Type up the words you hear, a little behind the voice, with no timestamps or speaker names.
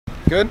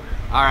Good?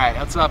 All right,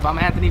 what's up? I'm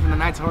Anthony from the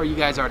Knights of Horror. You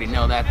guys already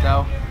know that,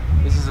 though.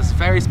 This is a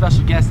very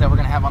special guest that we're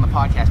going to have on the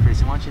podcast pretty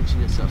soon. Why don't you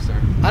introduce yourself, sir?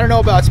 I don't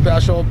know about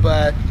special,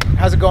 but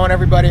how's it going,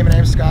 everybody? My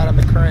name's Scott. I'm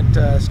the current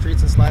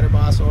Streets and Slider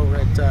boss over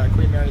at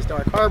Queen Mary's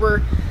Dark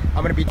Harbor.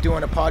 I'm going to be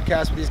doing a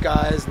podcast with these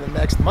guys in the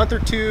next month or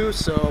two,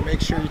 so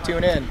make sure you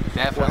tune in.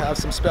 Definitely. We'll have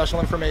some special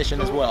information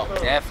as well.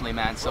 Definitely,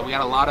 man. So we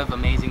got a lot of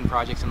amazing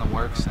projects in the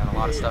works and a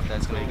lot of stuff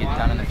that's going to get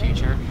done in the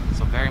future.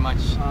 So very much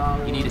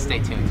you need to stay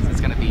tuned because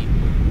it's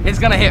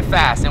going to hit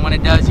fast, and when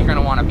it does, you're going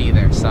to want to be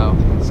there. So,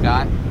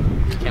 Scott,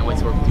 can't wait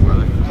to work with you,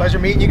 brother. Pleasure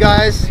meeting you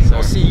guys. Yes,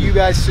 we'll see you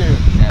guys soon.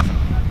 Definitely.